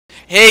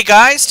Hey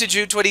guys, to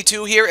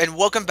June22 here, and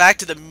welcome back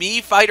to the Me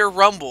Fighter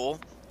Rumble.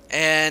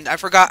 And I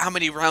forgot how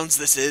many rounds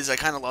this is. I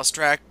kind of lost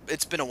track.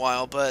 It's been a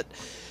while, but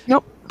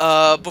Nope.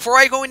 before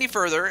I go any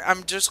further,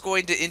 I'm just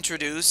going to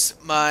introduce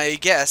my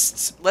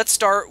guests. Let's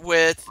start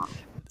with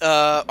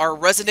our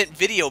resident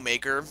video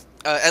maker,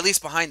 at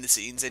least behind the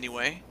scenes,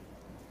 anyway.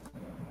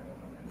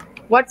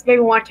 What's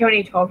Baby Want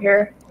 2012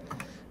 here?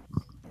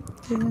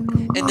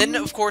 And then,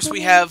 of course,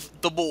 we have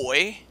the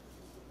boy.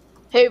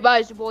 Hey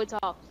guys, your boy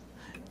Tops.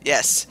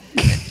 Yes.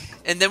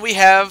 And then we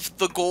have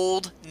the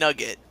gold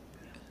nugget.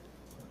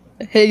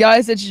 Hey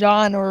guys, it's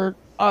John, or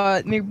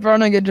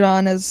McBrunnigan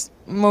John, as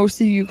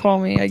most of you call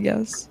me, I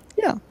guess.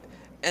 Yeah.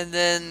 And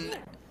then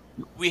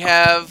we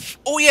have...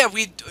 Oh yeah,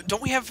 we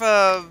have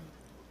a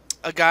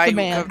guy The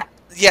man.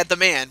 Yeah, the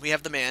man. We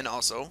have the man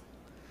also.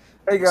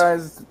 Hey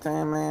guys, it's the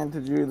Tan Man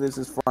to you. This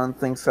is fun.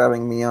 Thanks for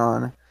having me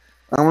on.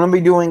 I'm gonna be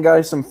doing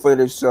guys some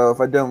footage, so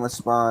if I don't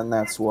respond,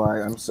 that's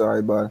why. I'm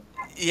sorry, but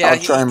Yeah, I'll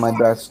try my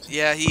best.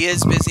 Yeah, he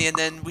is busy. And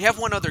then we have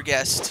one other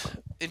guest.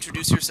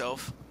 Introduce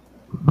yourself.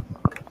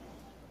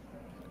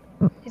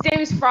 His name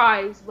is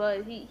Fries,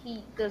 but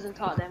he doesn't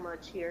talk that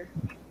much here.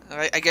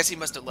 I guess he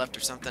must have left or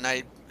something.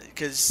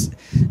 Because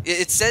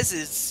it says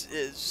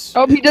is.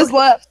 Oh, he just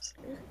left.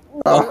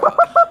 Oh.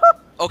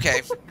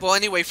 Okay. Well,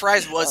 anyway,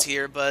 Fries was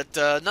here, but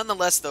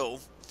nonetheless, though,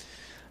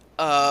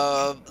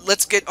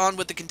 let's get on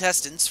with the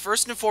contestants.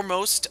 First and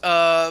foremost,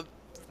 to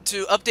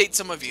update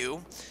some of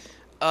you,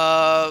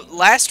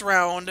 last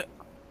round,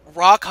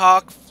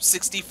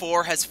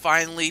 Rockhawk64 has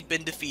finally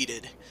been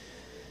defeated.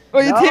 Oh,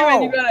 you No.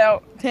 Tamman, you got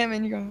out.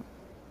 Tamman, you got out.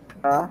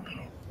 Huh?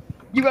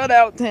 You got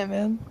out,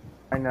 Tamman.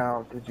 I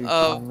know. Did you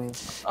tell me?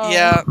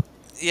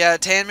 Yeah,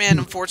 Tan Man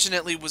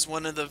unfortunately was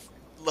one of the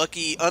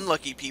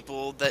unlucky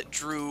people that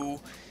drew.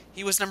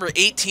 He was number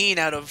 18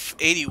 out of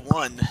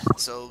 81,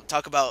 so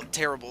talk about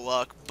terrible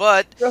luck.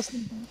 But Rest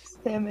in peace,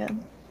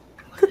 Tamman.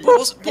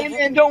 we'll,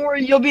 Tamman, don't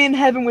worry, you'll be in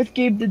heaven with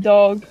Gabe the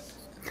dog.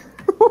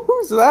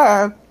 Who's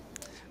that?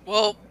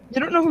 well,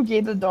 You don't know who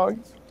Gabe the dog?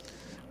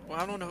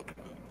 I don't know.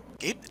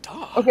 Gabe the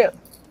dog. Okay.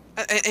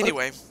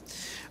 Anyway,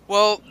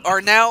 well,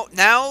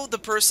 now the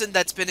person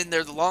that's been in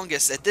there the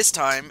longest at this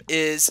time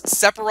is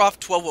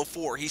Sephiroth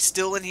 1204. He's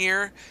still in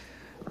here.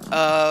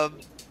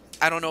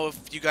 I don't know if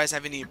you guys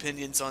have any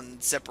opinions on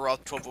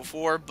Sephiroth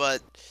 1204,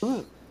 but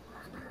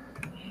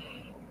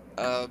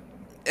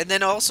and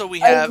then also we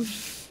have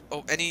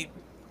go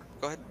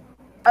ahead.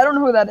 I don't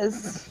know who that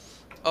is.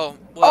 Oh,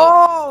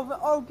 well,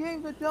 Oh,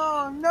 Game the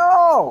Dog.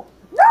 No!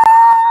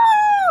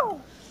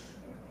 No!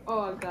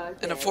 Oh god.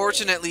 and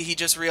unfortunately he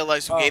just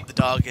realized who Gabe the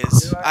dog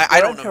is. Did I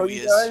don't know tell who he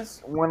you is.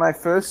 guys, when I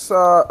first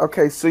saw,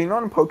 okay, so you know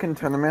in Pokemon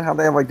Tournament how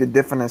they have like the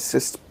different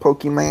assist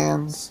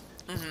Pokemons?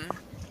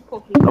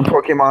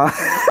 Pokemon.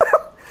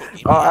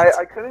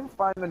 I couldn't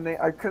find the name.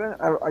 I couldn't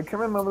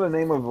remember the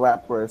name of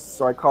Lapras,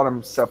 so I called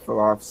him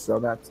Sephiroth. So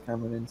that's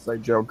kind of an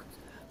inside joke.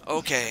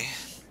 Okay.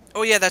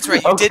 Oh yeah, that's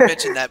right. You Okay. did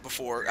mention that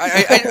before.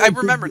 I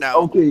remember now.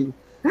 Okay.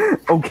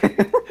 Okay.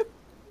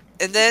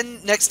 And then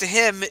next to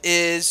him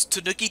is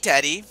Tanuki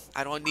Teddy.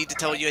 I don't need to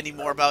tell you any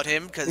more about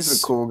him because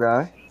He's a cool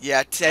guy.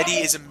 yeah, Teddy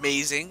is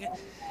amazing.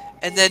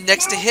 And then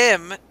next to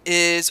him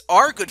is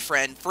our good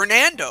friend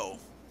Fernando,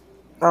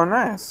 Oh,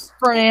 nice.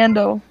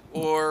 Fernando.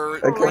 or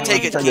Okay,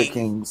 Ortega Ortega King.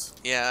 Kings.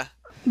 Yeah.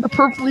 The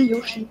purple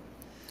Yoshi.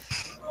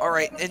 All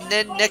right. And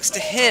then next to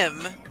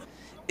him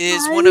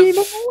is one of.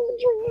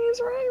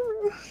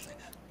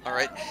 All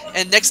right.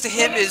 And next to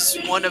him is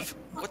one of.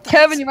 What the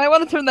Kevin, you might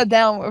want to turn that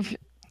down if,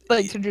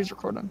 like, to just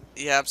recording.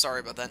 Yeah, I'm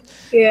sorry about that.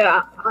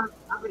 Yeah,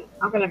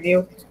 I'm gonna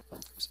mute.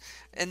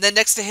 And then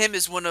next to him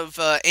is one of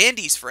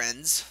Andy's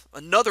friends,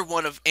 another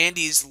one of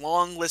Andy's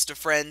long list of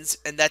friends,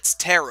 and that's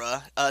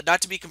Tara.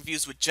 Not to be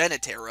confused with Jenna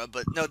Tara,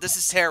 but no, this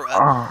is Tara.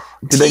 Oh,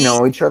 do they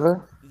know each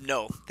other?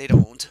 No, they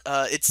don't.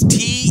 It's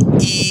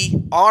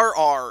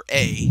Terra,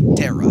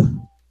 Tara.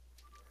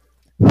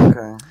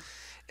 Okay.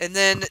 And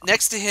then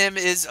next to him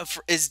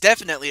is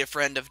definitely a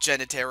friend of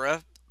Jenna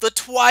Tara, the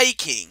Twy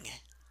King.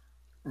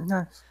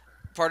 Nice.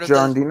 Part of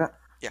John, the do you know?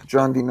 yeah.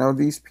 John, do you know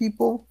these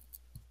people?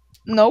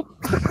 Nope.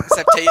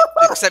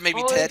 except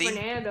maybe Only Teddy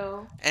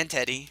Fernando. and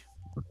Teddy.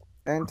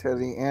 And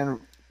Teddy, and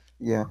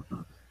yeah.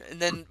 And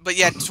then, but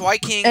yeah, Twy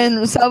King.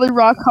 And Sally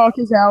Rockhawk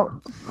is out.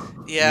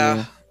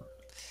 Yeah.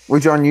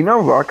 Wait, John, you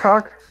know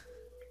Rockhawk?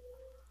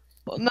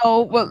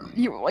 No, well,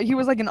 he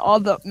was like in all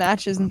the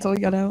matches until he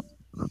got out.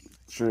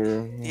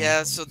 Sure.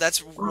 Yeah, so that's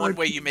one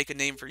way you make a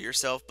name for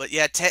yourself. But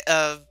yeah,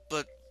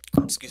 but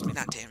excuse me,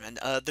 not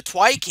Tamman. The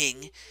Twy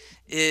King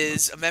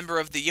is a member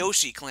of the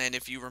Yoshi clan,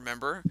 if you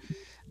remember.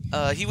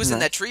 He was in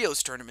that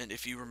trios tournament,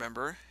 if you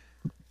remember.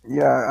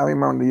 Yeah, I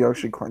remember the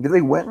Yoshi clan. Did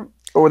they win?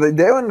 Or they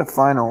were in the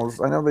finals?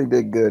 I know they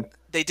did good.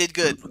 They did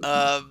good.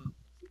 Not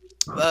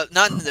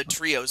in the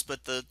trios,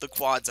 but the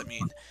quads. I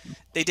mean,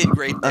 they did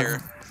great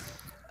there.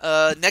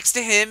 Next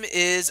to him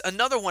is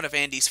another one of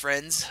Andy's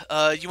friends.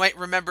 You might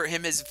remember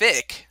him as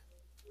Vic.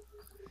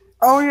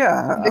 Oh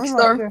yeah, Vic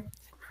Star.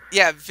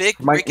 Yeah, Vic.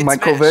 Rick and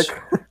Michael Smash.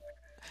 Vick.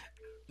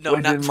 No,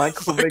 Wait, not did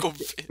Michael Vick, Michael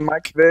Vick.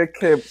 Mike Vick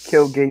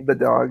kill Gabe the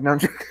dog? No, I'm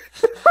joking.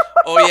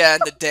 Oh yeah,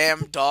 and the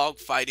damn dog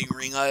fighting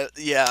ring.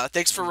 Yeah,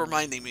 thanks for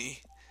reminding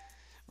me.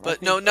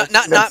 But no, I not think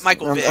not not that's.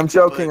 Michael I'm Vick. But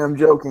joking. I'm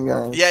joking,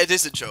 guys. yeah, it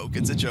is a joke.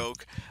 It's a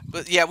joke.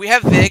 But yeah, we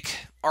have Vic,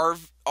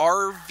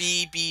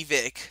 RVB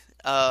Vic,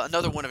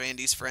 another one of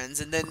Andy's friends,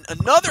 and then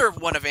another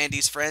one of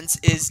Andy's friends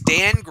is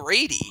Dan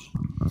Grady.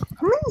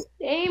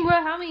 Dang,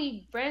 bro, how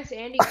many friends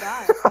Andy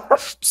got?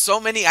 So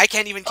many I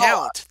can't even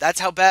count. That's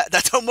how bad.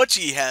 That's how much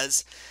he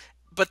has.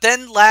 But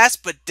then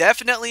last, but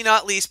definitely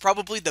not least,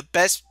 probably the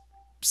best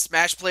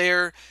Smash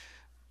player.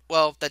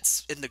 Well,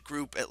 that's in the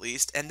group at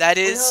least, No,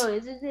 this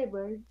is it,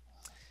 bro.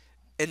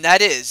 and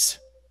that is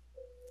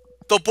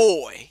the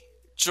boy,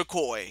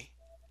 Jokoi.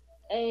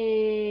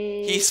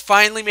 Hey. He's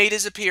finally made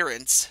his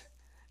appearance.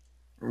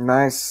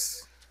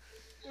 Nice.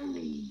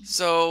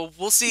 So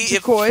we'll see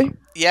Jakoi.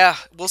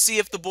 we'll see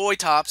if the boy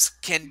tops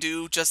can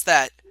do just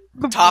that.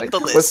 The Top boy the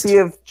tops. list. Let's see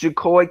if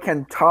Jakoi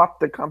can top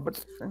the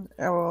competition.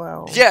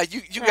 LOL. Yeah,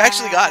 you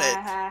actually got it.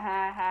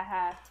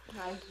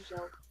 Nice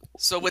joke.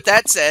 So with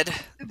that said,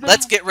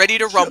 let's get ready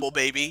to rumble,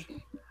 baby.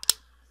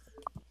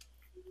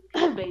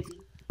 Baby.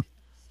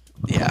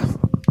 Yeah,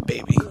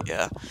 baby.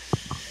 Yeah.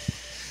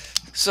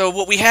 So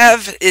what we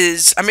have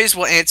is, I may as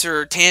well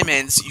answer Tan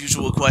Man's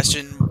usual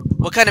question.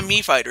 What kind of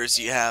Mii fighters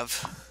do you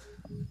have?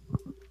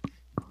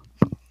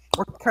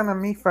 What kind of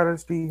Mii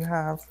fighters do you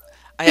have?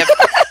 I have,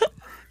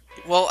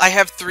 well, I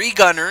have 3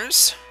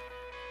 gunners,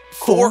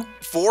 Cool.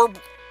 four.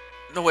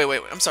 No,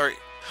 wait. I'm sorry.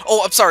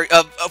 Oh, I'm sorry.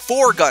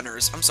 4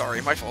 gunners. I'm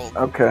sorry, my fault.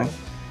 Okay.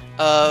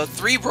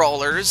 3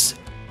 brawlers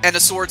and a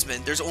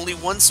swordsman. There's only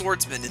 1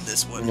 swordsman in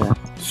this one. Yeah.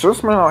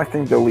 Swordsman, I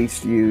think the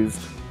least used.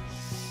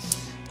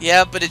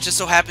 Yeah, but it just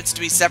so happens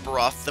to be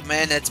Sephiroth, the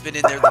man that's been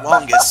in there the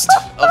longest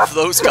of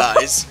those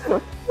guys.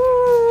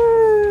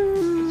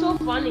 So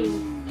funny.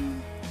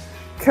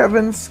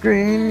 Kevin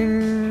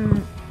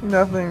screaming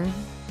nothing.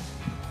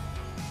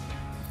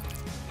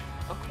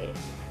 Okay.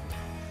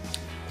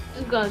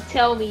 You're gonna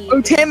tell me.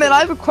 Oh, Taman, I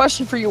have a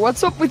question for you.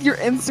 What's up with your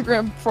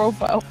Instagram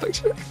profile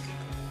picture?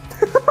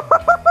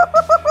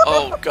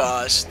 Oh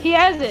gosh. He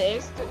has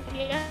an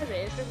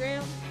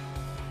Instagram.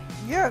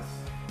 Yes.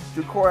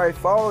 Jakoi, I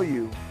follow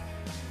you.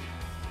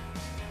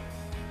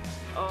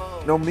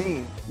 Oh. No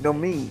me. No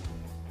me.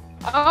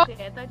 Oh,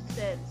 okay, I thought you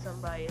said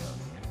somebody else.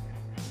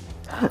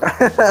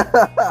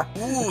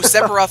 Ooh,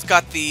 Sephiroth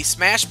got the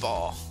smash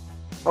ball.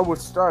 Oh, we're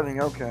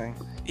starting. Okay.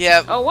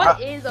 Yeah. Oh,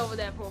 what is over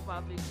that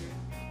profile picture?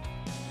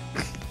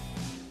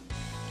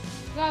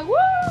 Like, woo!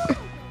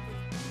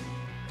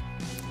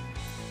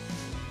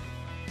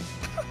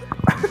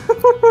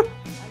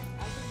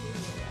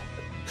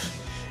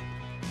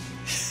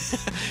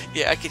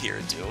 Yeah, I could hear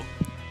it too.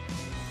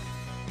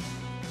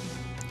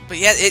 But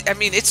yeah, I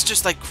mean, it's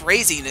just like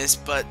craziness,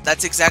 but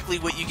that's exactly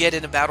what you get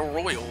in a battle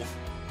royal.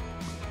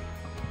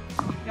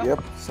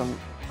 Yep. Some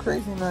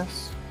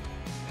craziness.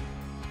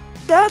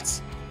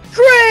 That's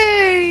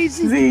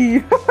crazy! Z.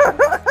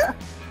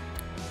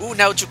 Ooh,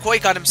 now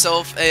Jokoi got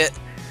himself a...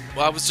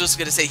 Well, I was just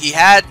gonna say he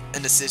had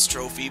an assist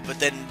trophy, but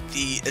then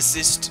the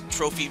assist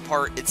trophy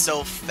part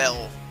itself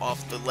fell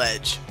off the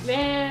ledge.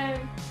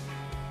 Man.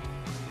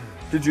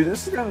 Did you?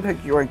 This is gonna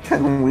take you like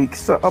 10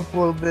 weeks to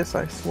upload this.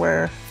 I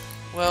swear.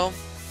 Well,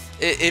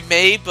 it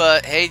may,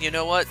 but hey, you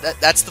know what?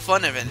 That's the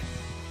fun of it.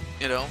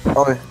 You know?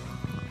 Oh.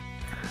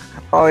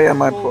 Oh yeah,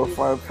 my Oh.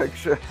 profile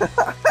picture.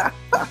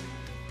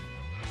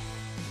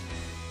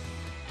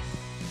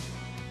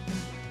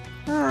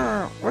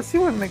 Let's see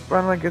what Nick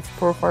Barnlett's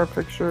profile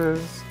picture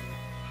is.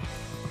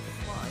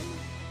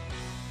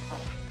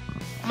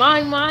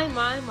 Mine.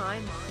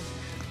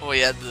 Oh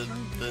yeah, the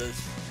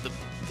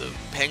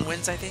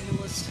penguins, I think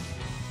it was.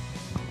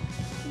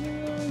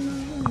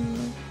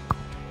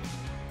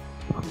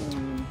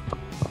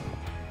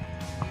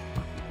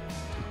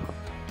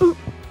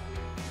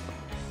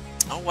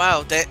 Oh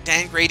wow,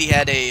 Dan Grady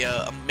had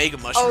a mega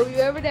Oh, mushroom. you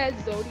remember that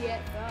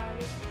Zodiac guy?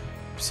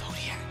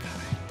 Zodiac guy.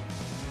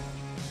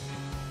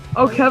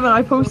 Oh, Kevin,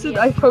 I posted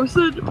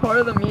part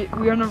of the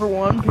We Are Number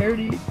One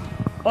parody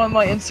on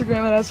my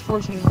Instagram. It has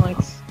 14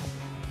 likes.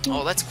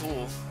 Oh, that's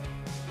cool.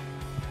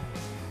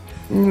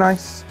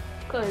 Nice.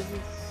 Cause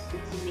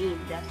it's a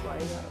meme. That's why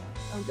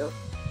I'm joking.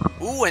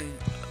 Ooh, and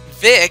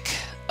Vic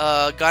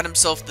got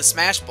himself the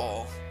smash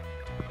ball.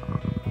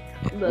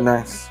 Look,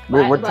 Nice.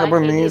 Wait, what but type I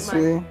of can't me get is my-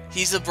 he?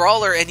 He's a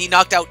brawler, and he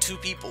knocked out 2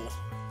 people.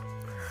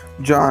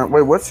 John.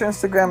 Wait, what's your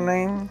Instagram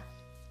name?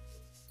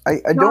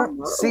 I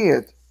don't see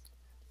it.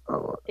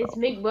 It's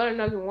Mick Butter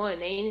number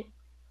 1, ain't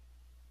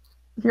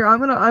it? Here, I'm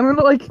gonna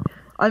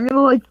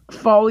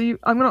follow you.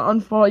 I'm gonna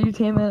unfollow you,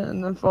 Taman,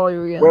 and then follow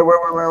you again. Wait.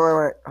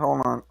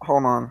 Hold on.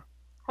 Hold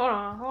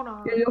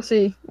on. Here, you'll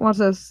see. Watch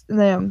this.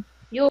 Name.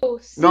 You'll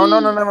see. No,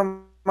 never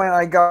mind.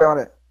 I got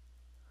it.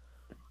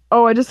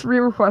 Oh, I just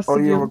re-requested Oh,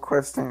 you're you.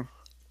 requesting.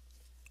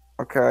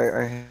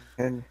 Okay,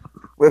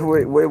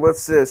 wait.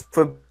 What's this?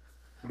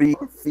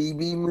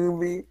 Phoebe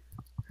movie?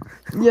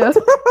 Yeah.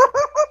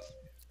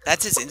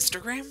 That's his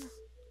Instagram?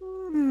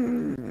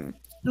 Hmm.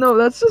 No,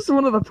 that's just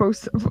one of the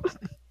posts.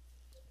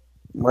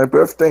 My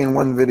birthday in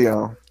one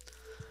video.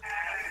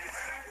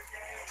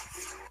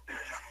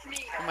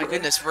 Oh my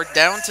goodness, we're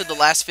down to the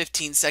last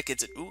 15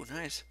 seconds. Ooh,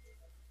 nice.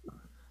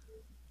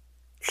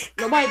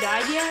 Nobody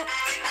died yet?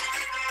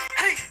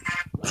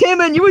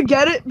 Timon, you would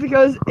get it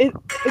because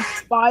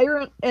it's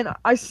fire and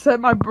I said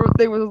my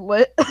birthday was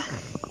lit.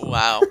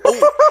 Wow.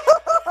 Oh.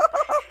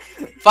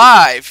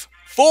 5,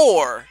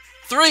 4,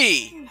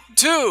 3,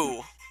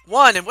 2,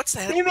 1. And what's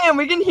the hell? Hey man,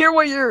 we can hear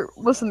what you're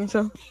listening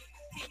to.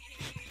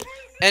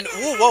 And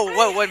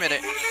whoa, wait a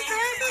minute.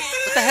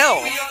 What the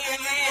hell?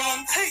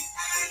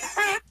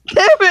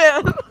 Hey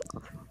man!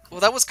 Well,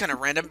 that was kind of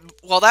random.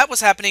 While that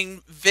was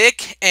happening,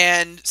 Vic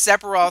and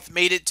Sephiroth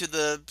made it to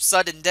the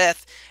sudden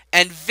death,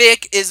 and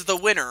Vic is the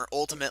winner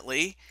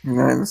ultimately.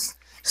 Nice.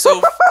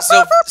 So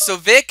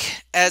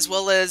Vic as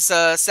well as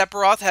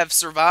Sephiroth have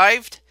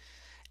survived,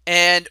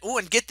 and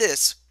and get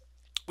this,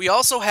 we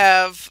also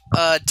have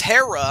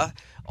Terra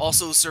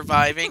also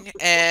surviving,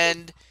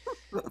 and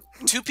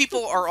 2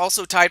 people are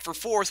also tied for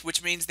 4th,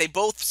 which means they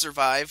both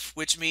survive,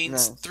 which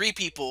means Nice. 3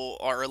 people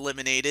are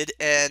eliminated,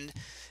 and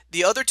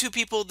the other 2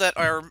 people that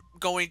are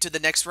going to the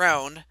next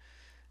round,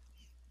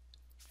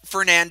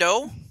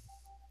 Fernando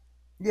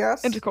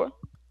Yes. And Jacoy.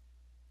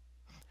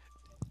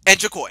 and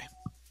Jacoy.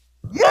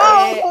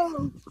 Yeah.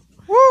 Woo.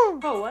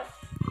 Oh, what?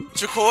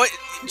 Jacoy,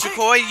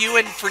 you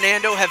and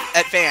Fernando have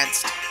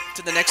advanced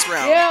to the next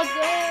round. Yeah, go.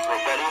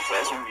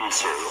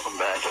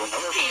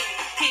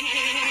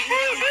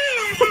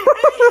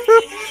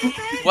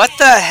 What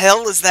the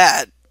hell is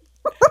that?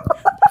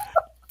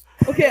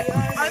 Okay,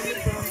 I'm gonna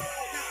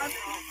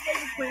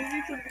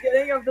preview to the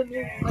beginning of the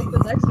new, like the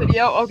next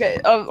video. Okay,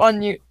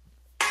 on you.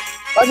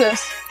 Watch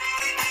this.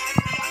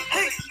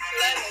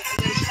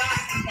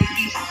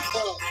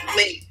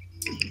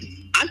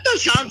 I thought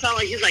Sean sounded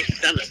like he's like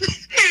 7.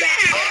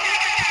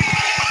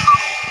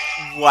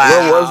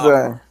 Wow. What was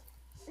that?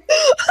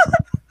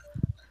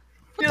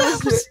 What the hell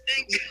was,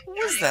 what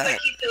was that?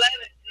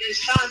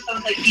 Sean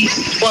sounds like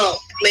he's 12,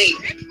 mate.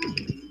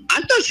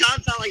 I thought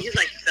Sean sounded like he's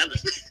like 7.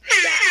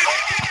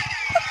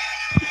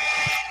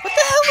 What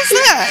the hell was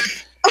that?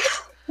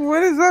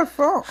 What is that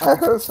from? I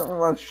heard something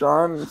about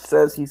Sean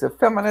says he's a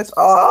feminist.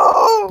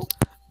 Oh!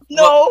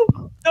 No,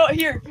 no,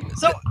 here.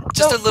 So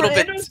Just a little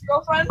bit. Fernando's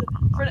girlfriend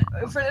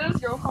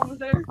was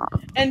there,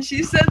 and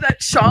she said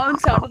that Sean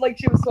sounded like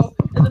she was 12,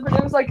 and then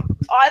Fernando was like,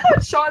 oh, I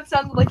thought Sean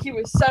sounded like he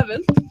was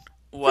 7.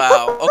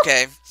 Wow,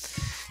 okay.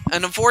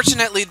 And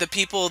unfortunately, the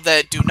people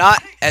that do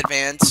not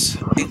advance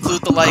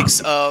include the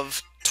likes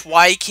of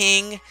Twy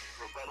King,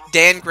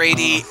 Dan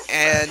Grady,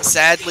 and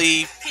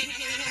sadly...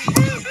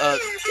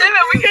 Damn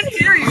it, we can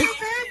hear you.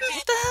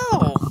 What the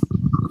hell?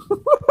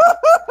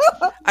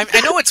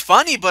 I know it's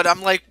funny, but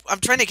I'm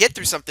trying to get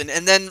through something.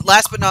 And then,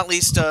 last but not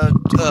least,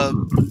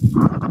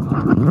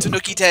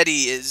 Tanuki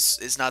Teddy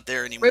is not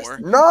there anymore.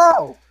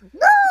 No!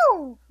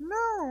 No!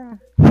 No!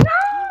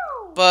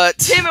 But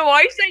Damn it, why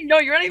are you saying no?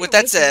 You're not even with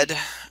that listening. said,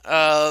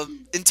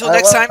 until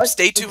next time,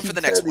 stay tuned for the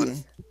next Teddy.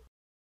 one.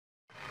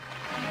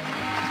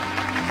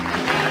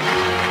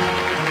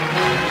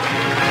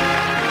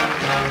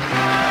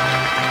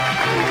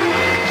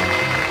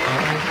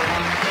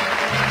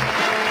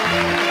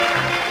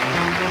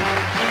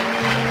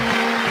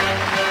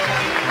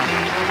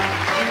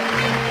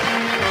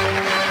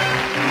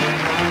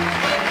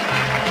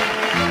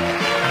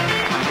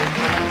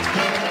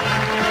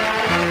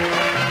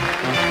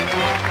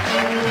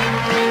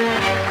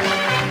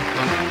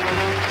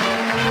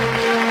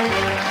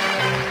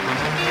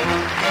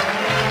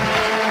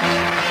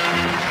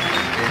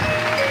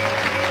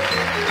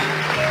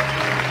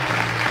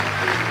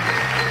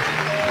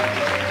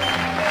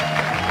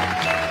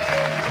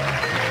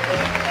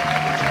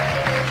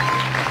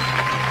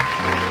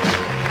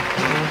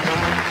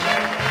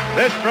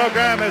 This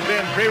program has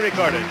been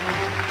pre-recorded.